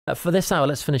For this hour,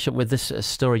 let's finish up with this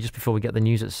story just before we get the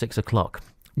news at 6 o'clock.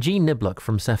 Jean Niblock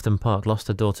from Sefton Park lost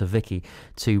her daughter Vicky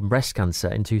to breast cancer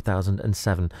in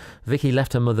 2007. Vicky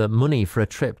left her mother money for a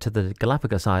trip to the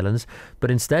Galapagos Islands,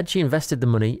 but instead she invested the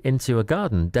money into a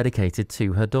garden dedicated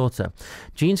to her daughter.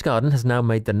 Jean's garden has now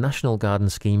made the National Garden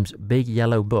Scheme's Big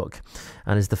Yellow Book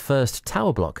and is the first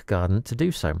tower block garden to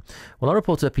do so. Well, our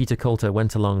reporter Peter Coulter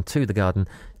went along to the garden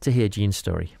to hear Jean's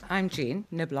story. I'm Jean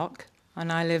Niblock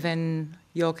and I live in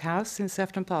York House in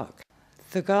Sefton Park.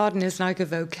 The garden is like a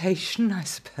vocation, I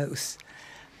suppose.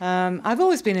 I've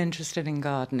always been interested in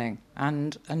gardening,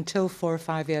 and until 4 or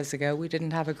 5 years ago, we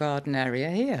didn't have a garden area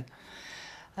here.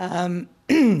 And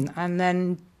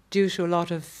then, due to a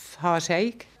lot of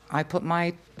heartache, I put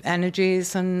my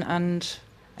energies and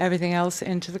everything else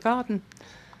into the garden.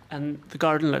 And the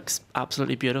garden looks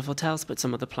absolutely beautiful. Tell us about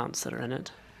some of the plants that are in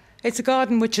it. It's a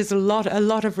garden which is a lot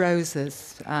of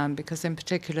roses, because in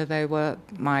particular they were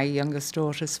my youngest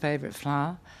daughter's favourite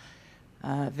flower,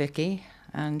 Vicky,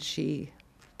 and she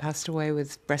passed away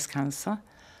with breast cancer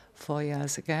 4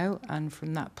 years ago. And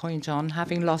from that point on,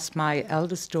 having lost my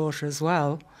eldest daughter as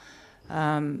well,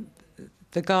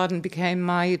 the garden became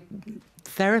my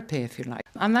therapy, if you like.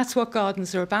 And that's what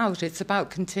gardens are about. It's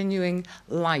about continuing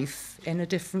life in a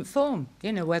different form,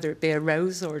 you know, whether it be a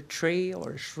rose or a tree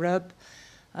or a shrub.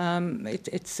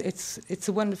 It's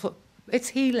a wonderful, it's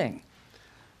healing.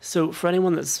 So for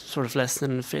anyone that's sort of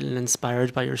listening and feeling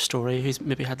inspired by your story, who's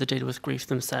maybe had to deal with grief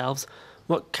themselves,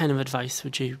 what kind of advice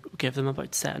would you give them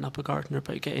about setting up a garden or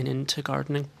about getting into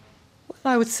gardening?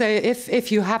 Well, I would say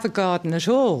if you have a garden at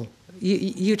all,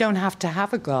 you don't have to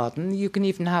have a garden. You can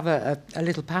even have a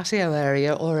little patio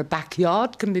area, or a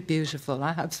backyard can be beautiful.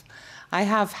 I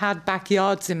have had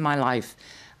backyards in my life.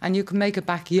 And you can make a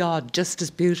backyard just as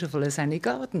beautiful as any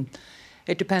garden.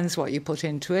 It depends what you put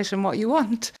into it and what you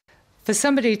want. For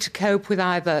somebody to cope with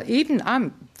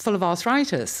I'm full of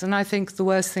arthritis, and I think the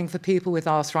worst thing for people with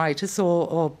arthritis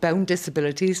or bone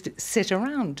disabilities to sit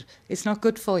around. It's not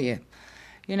good for you.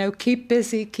 You know, keep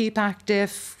busy, keep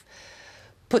active,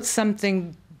 put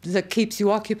something that keeps you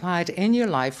occupied in your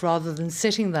life rather than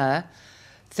sitting there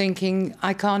thinking,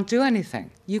 I can't do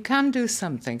anything. You can do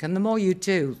something, and the more you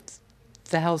do,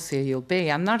 the healthier you'll be.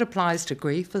 And that applies to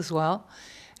grief as well.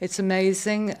 It's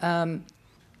amazing.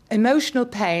 Emotional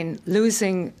pain,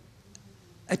 losing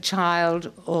a child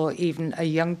or even a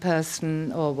young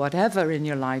person or whatever in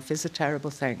your life is a terrible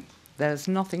thing. There's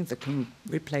nothing that can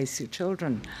replace your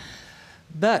children.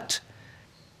 But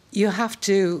you have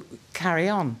to carry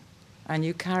on, and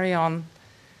you carry on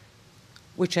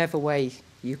whichever way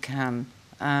you can.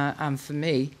 And for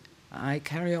me, I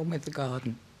carry on with the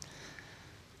garden,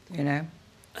 you know.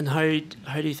 And how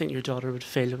do you think your daughter would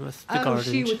feel with the garden?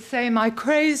 She would say, my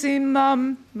crazy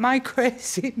mum, my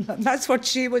crazy mum. That's what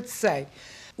she would say.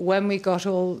 When we got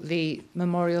all the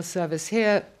memorial service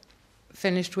here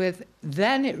finished with,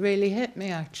 then it really hit me,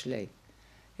 actually.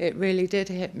 It really did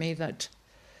hit me that,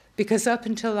 because up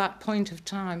until that point of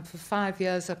time, for 5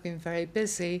 years, I've been very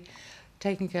busy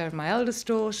taking care of my eldest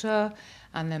daughter,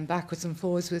 and then backwards and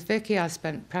forwards with Vicky. I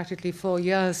spent practically 4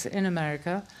 years in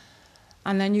America.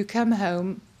 And then you come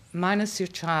home, minus your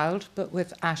child, but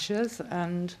with ashes,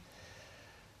 and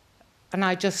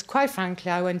I just, quite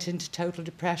frankly, I went into total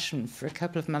depression for a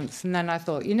couple of months, and then I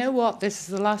thought, you know what, this is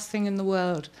the last thing in the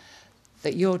world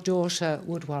that your daughter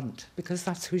would want, because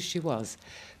that's who she was.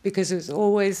 Because it was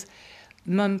always,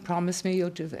 Mum, promise me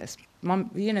you'll do this. Mum,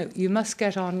 you know, you must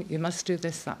get on, you must do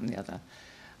this, that and the other.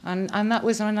 And that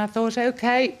was when I thought,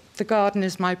 OK, the garden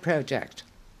is my project.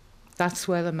 That's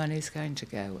where the money's going to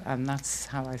go, and that's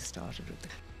how I started with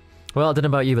it. Well, I don't know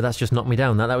about you, but that's just knocked me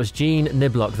down. That was Jean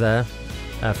Niblock there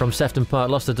from Sefton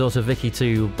Park, lost her daughter Vicky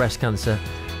to breast cancer,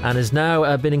 and has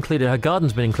now been included, her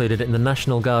garden's been included in the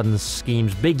National Garden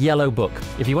Scheme's Big Yellow Book.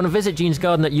 If you want to visit Jean's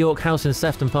garden at York House in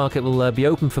Sefton Park, it will be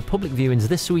open for public viewings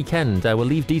this weekend. We'll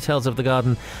leave details of the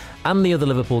garden and the other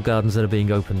Liverpool gardens that are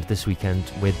being opened this weekend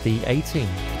with the A-Team.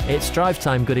 It's drive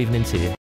time. Good evening to you.